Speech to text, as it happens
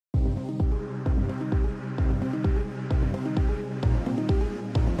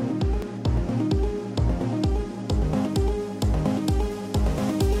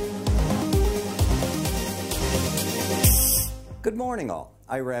morning, all.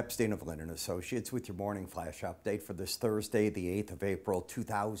 Ira Epstein of Linn Associates with your morning flash update for this Thursday, the 8th of April,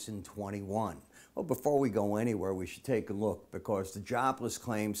 2021. Well, before we go anywhere, we should take a look because the jobless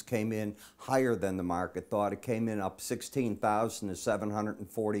claims came in higher than the market thought. It came in up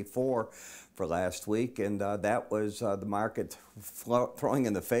 16,744 for last week, and that was the market throwing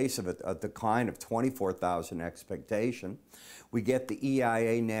in the face of a decline of 24,000 expectation. We get the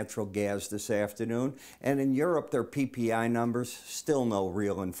EIA natural gas this afternoon, and in Europe, their PPI numbers, still no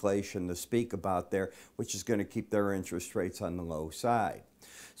real inflation to speak about there, which is going to keep their interest rates on the low side.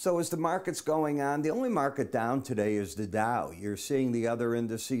 So as the market's going on, the only market down today is the Dow. You're seeing the other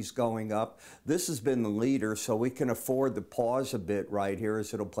indices going up. This has been the leader, so we can afford to pause a bit right here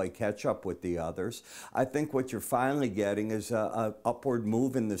as it'll play catch up with the others. I think what you're finally getting is an upward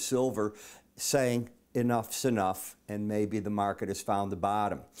move in the silver saying enough's enough, and maybe the market has found the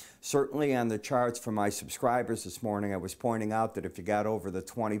bottom. Certainly on the charts for my subscribers this morning, I was pointing out that if you got over the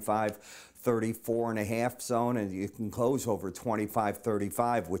 25.34.5 zone and you can close over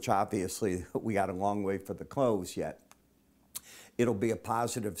 25.35, which obviously we got a long way for the close yet, it'll be a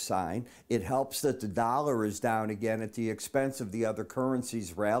positive sign. It helps that the dollar is down again at the expense of the other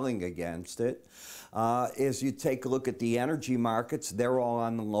currencies rallying against it. As you take a look at the energy markets, they're all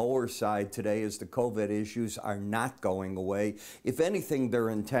on the lower side today as the COVID issues are not going away. If anything, they're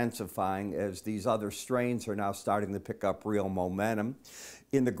intensifying as these other strains are now starting to pick up real momentum.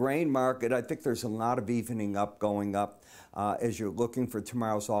 In the grain market, I think there's a lot of evening up going up as you're looking for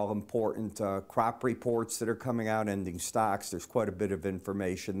tomorrow's all-important crop reports that are coming out, ending stocks. There's quite a bit of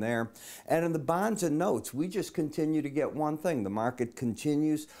information there. And in the bonds and notes, we just continue to get one thing. The market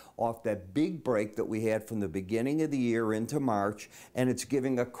continues off that big break that we had from the beginning of the year into March, and it's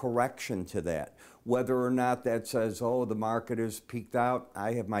giving a correction to that. Whether or not that says, oh, the market is peaked out,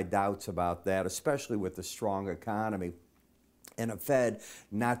 I have my doubts about that, especially with the strong economy and a Fed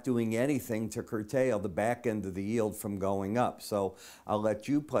not doing anything to curtail the back end of the yield from going up. So I'll let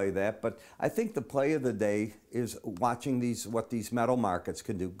you play that. But I think the play of the day is watching what these metal markets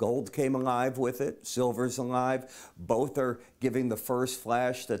can do. Gold came alive with it. Silver's alive. Both are giving the first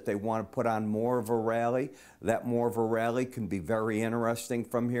flash that they want to put on more of a rally. That more of a rally can be very interesting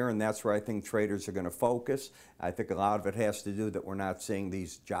from here, and that's where I think traders are going to focus. I think a lot of it has to do that we're not seeing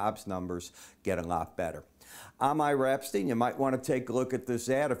these jobs numbers get a lot better. I'm Ira Epstein. You might want to take a look at this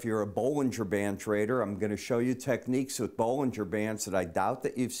ad if you're a Bollinger Band trader. I'm going to show you techniques with Bollinger Bands that I doubt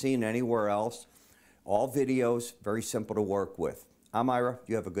that you've seen anywhere else. All videos, very simple to work with. I'm Ira.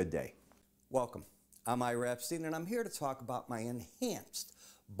 You have a good day. Welcome. I'm Ira Epstein, and I'm here to talk about my enhanced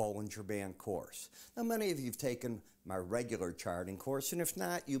Bollinger Band course. Now, many of you have taken my regular charting course, and if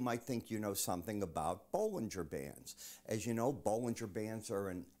not, you might think you know something about Bollinger Bands. As you know, Bollinger Bands are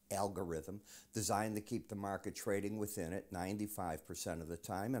an algorithm designed to keep the market trading within it 95% of the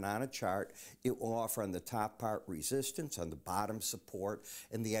time, and on a chart it will offer on the top part resistance, on the bottom support,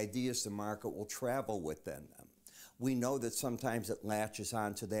 and the idea is the market will travel within them. We know that sometimes it latches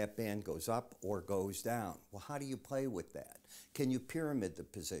onto that band, goes up or goes down. Well, how do you play with that? Can you pyramid the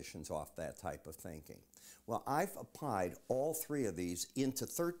positions off that type of thinking? Well, I've applied all three of these into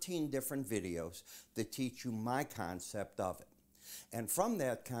 13 different videos that teach you my concept of it. And from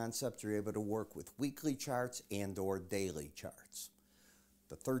that concept, you're able to work with weekly charts and or daily charts.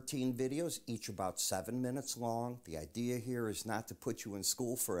 The 13 videos, each about 7 minutes long. The idea here is not to put you in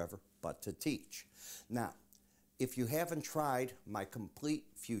school forever, but to teach. Now, if you haven't tried my complete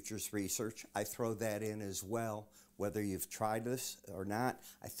futures research, I throw that in as well. Whether you've tried this or not,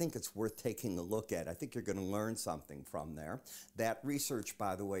 I think it's worth taking a look at. I think you're going to learn something from there. That research,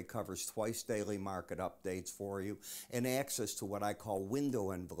 by the way, covers twice daily market updates for you and access to what I call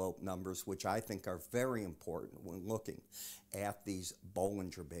window envelope numbers, which I think are very important when looking at these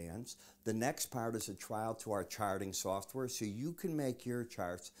Bollinger Bands. The next part is a trial to our charting software so you can make your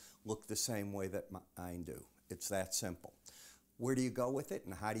charts look the same way that mine do. It's that simple. Where do you go with it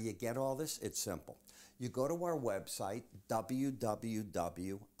and how do you get all this? It's simple. You go to our website,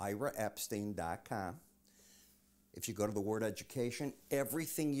 www.iraepstein.com. If you go to the word education,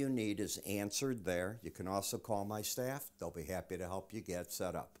 everything you need is answered there. You can also call my staff. They'll be happy to help you get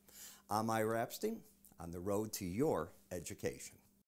set up. I'm Ira Epstein, on the road to your education.